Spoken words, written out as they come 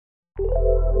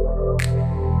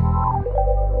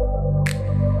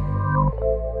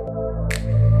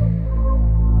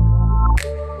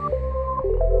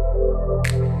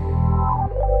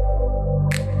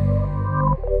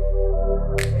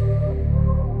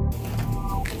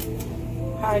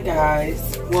Hi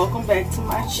guys, welcome back to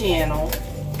my channel.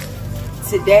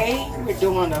 Today we're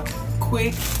doing a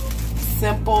quick,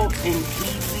 simple, and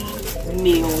easy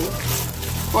meal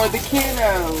for the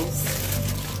kiddos.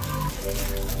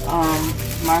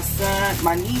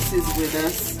 My niece is with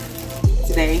us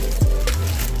today,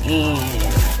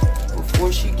 and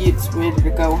before she gets ready to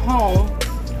go home,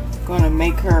 I'm gonna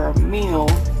make her a meal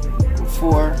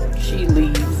before she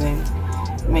leaves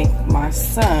and make my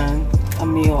son a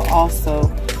meal also.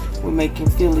 We're making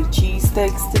Philly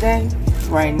cheesesteaks today.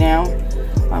 Right now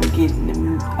I'm getting the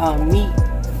meat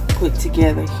put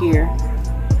together here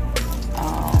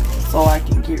so I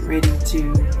can get ready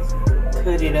to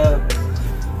cut it up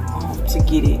to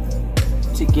get it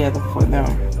together for them.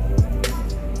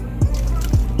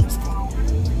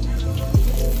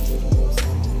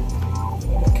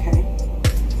 Okay,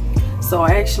 so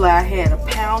actually I had a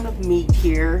pound of meat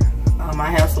here. I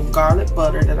have some garlic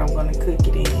butter that I'm going to cook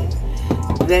it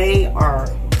in. They are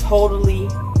totally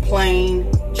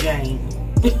plain Jane.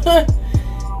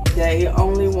 They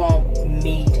only want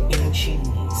meat and cheese.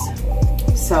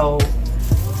 So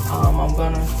I'm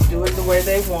going to do it the way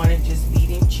they want it, just meat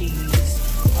and cheese.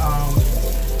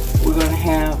 We're going to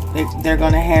have, they're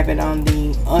going to have it on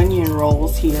the onion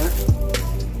rolls here.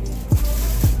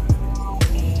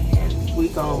 And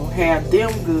we're going to have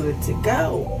them good to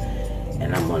go.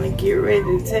 And I'm gonna get ready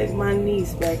to take my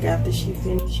niece back after she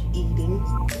finished eating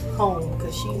home,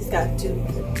 because she's got to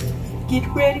get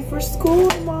ready for school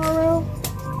tomorrow.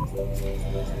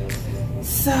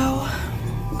 So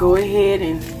go ahead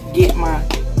and get my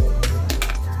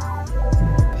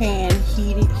pan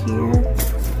heated here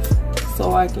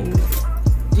so I can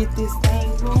get this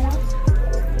thing going.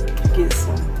 Get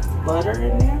some butter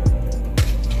in there.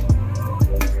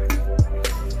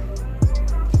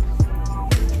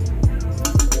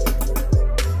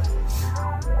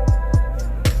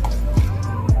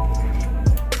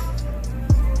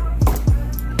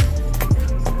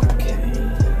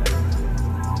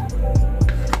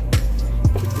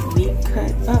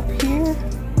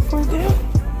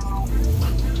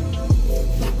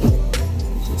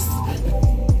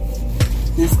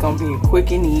 This is gonna be a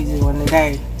quick and easy one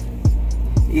today.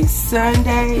 It's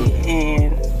Sunday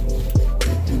and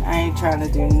I ain't trying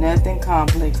to do nothing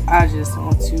complex. I just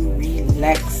want to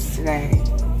relax today.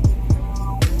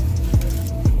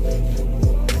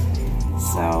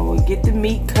 So we'll get the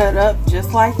meat cut up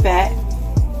just like that.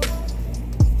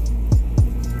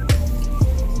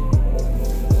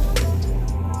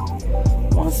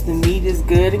 Once the meat is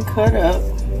good and cut up,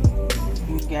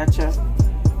 you got your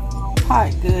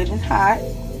pot good and hot.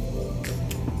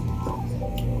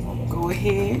 Go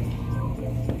ahead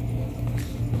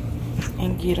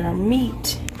and get our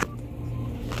meat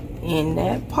in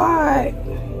that pot.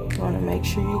 I want to make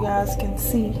sure you guys can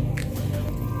see.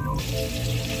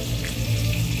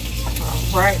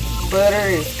 Alright, butter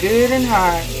is good and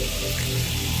hot.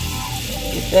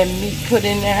 Get that meat put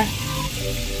in there.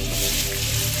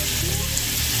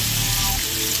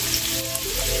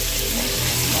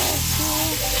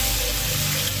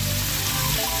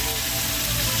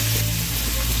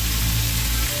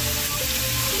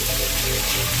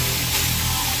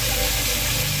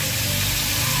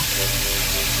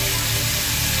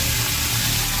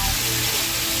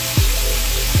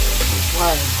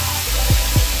 Right.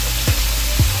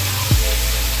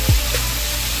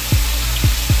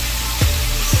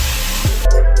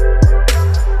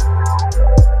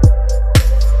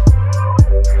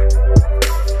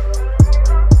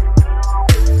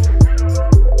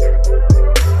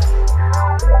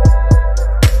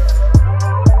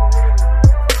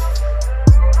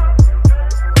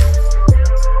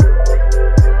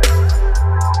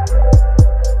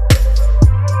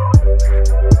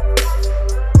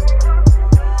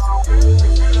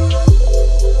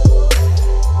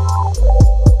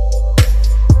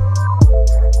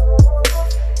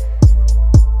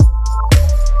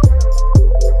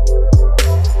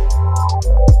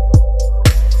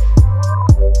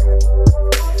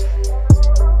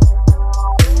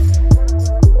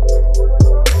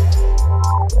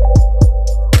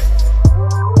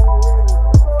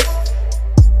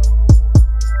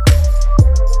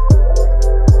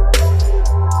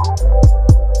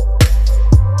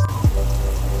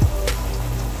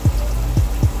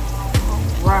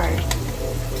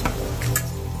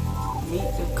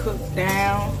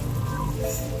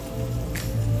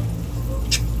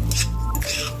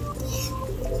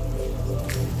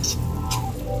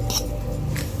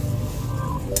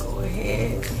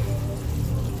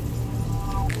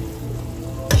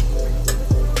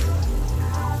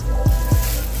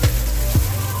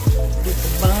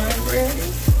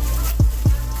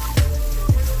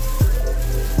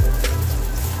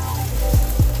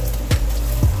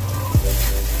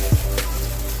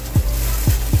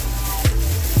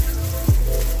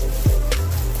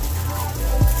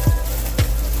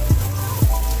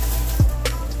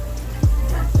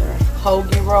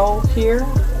 hoagie roll here.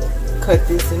 Cut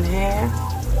this in half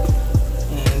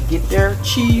and get their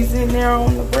cheese in there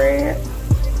on the bread.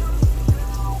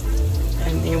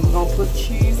 And then we're gonna put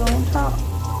cheese on top.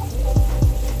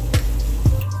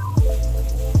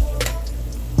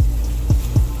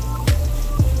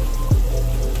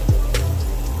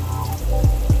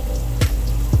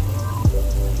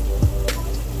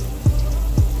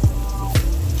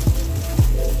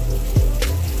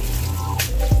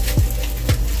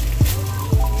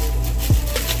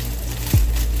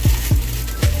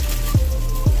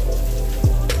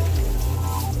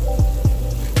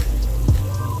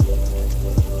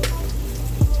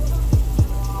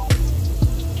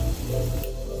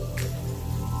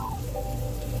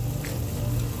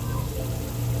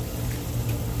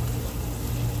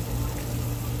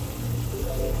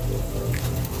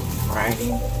 Righty.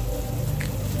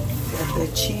 Got the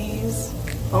cheese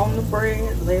on the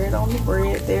bread, lay it on the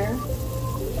bread there.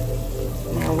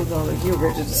 Now we're gonna get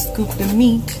ready to scoop the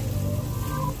meat.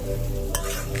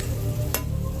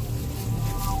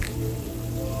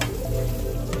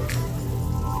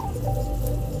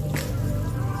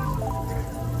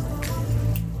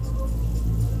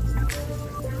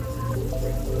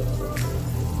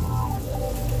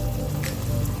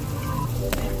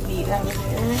 That meat out of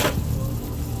there.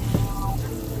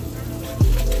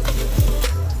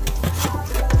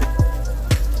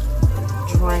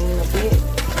 Drain a bit.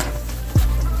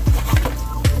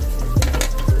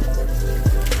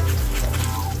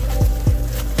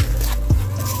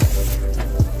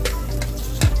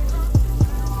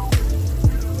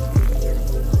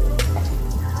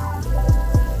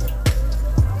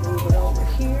 Move it over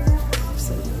here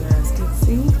so you guys can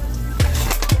see.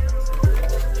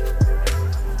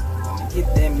 I'm gonna get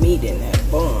that meat in that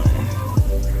bun.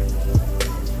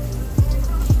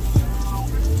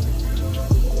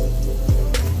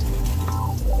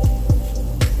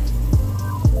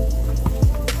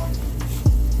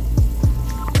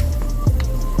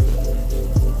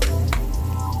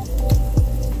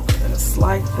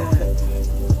 Like that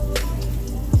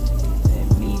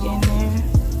meat in there.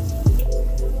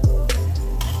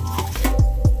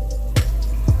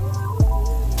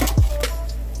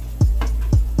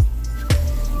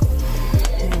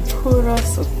 And put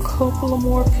us a couple of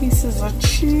more pieces of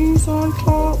cheese on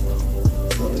top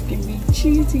so it can be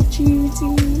cheesy.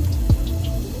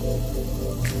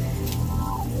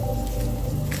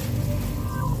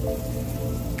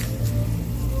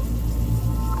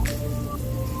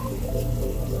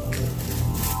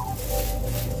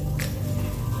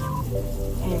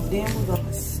 And then we're going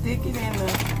to stick it in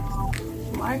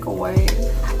the microwave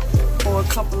for a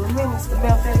couple of minutes to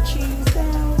melt that cheese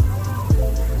down.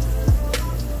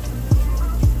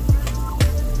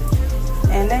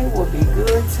 And they will be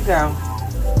good to go.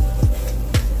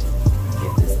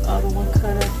 Get this other one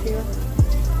cut up here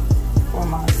for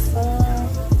my son.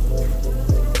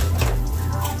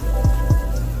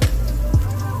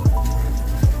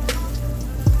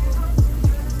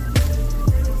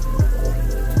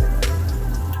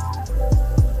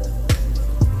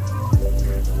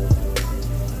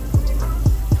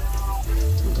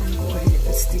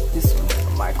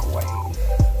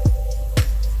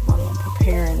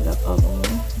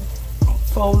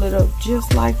 Fold it up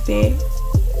just like that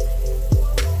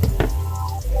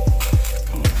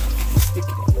and stick it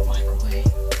in the microwave.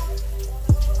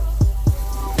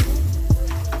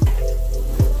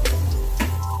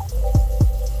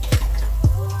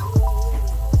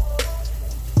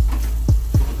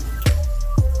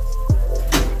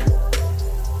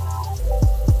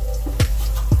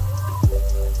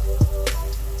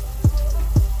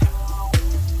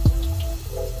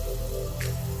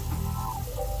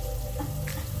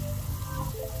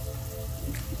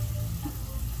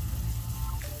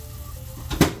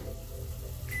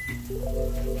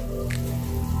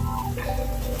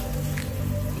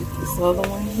 Get this other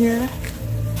one here.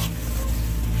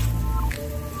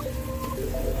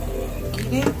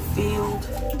 Get it filled.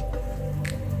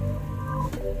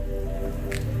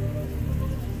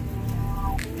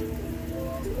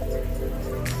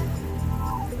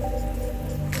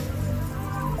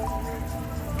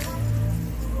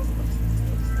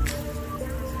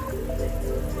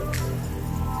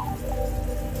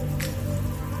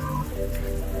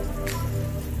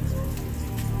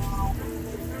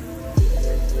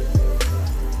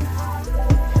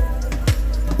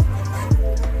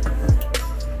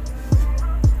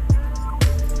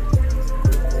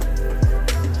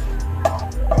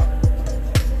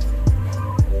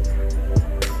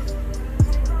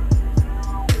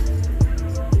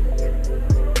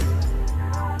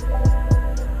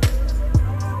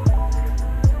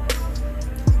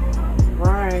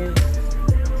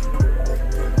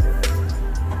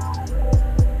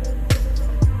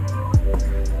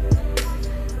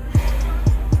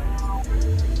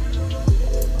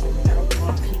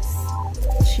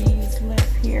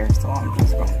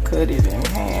 I'll cut it in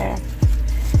half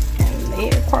and lay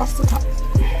it across the top.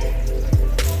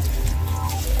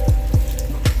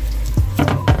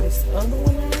 This other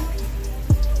one out.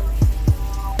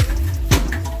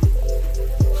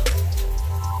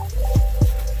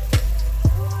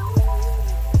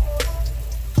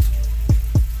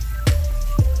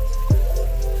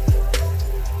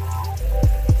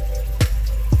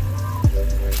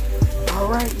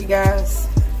 Alright, you guys.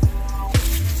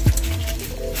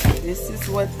 This is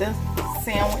what the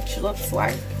sandwich looks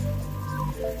like.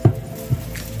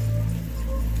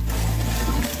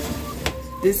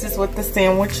 This is what the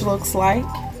sandwich looks like.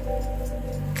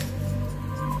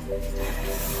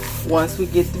 Once we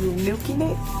get through milking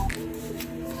it.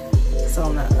 It's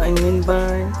on the onion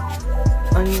bun,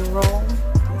 onion roll.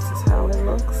 This is how it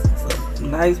looks. It's a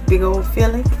nice big old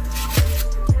filling.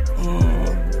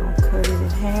 And I'll cut it in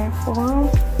half for them.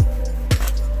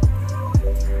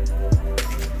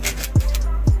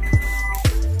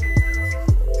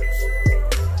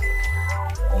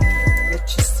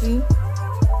 See,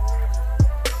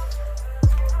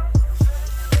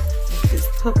 this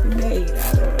puppy made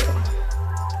out of.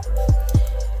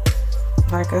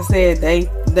 Like I said,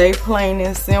 they plain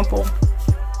and simple,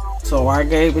 so I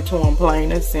gave it to them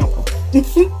plain and simple.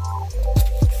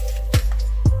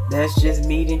 That's just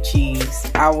meat and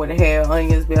cheese. I would have had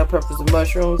onions, bell peppers, and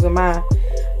mushrooms in mine,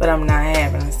 but I'm not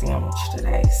having a sandwich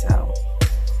today. So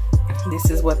this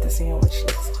is what the sandwich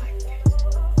looks like.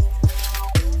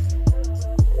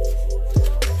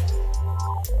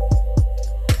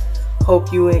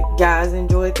 Hope you guys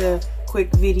enjoyed the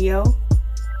quick video.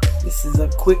 This is a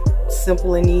quick,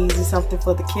 simple, and easy something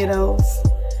for the kiddos.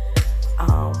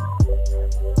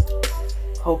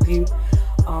 Hope you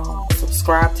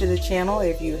subscribe to the channel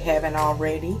if you haven't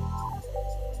already.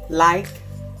 Like,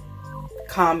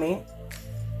 comment,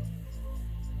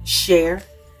 share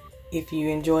if you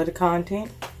enjoy the content.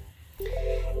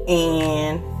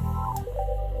 And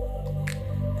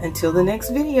until the next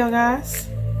video, guys.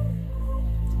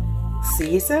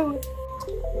 See you soon.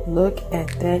 Look at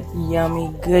that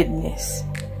yummy goodness.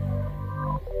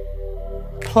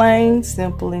 Plain,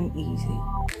 simple, and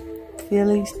easy.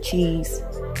 Philly's cheese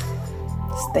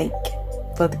steak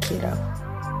for the kiddo.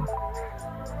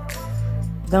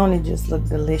 Don't it just look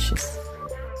delicious?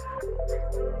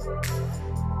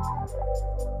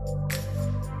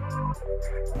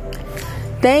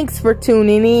 Thanks for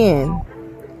tuning in.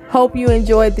 Hope you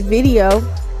enjoyed the video.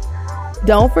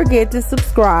 Don't forget to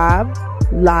subscribe,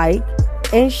 like,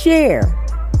 and share.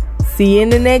 See you in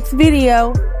the next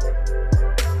video.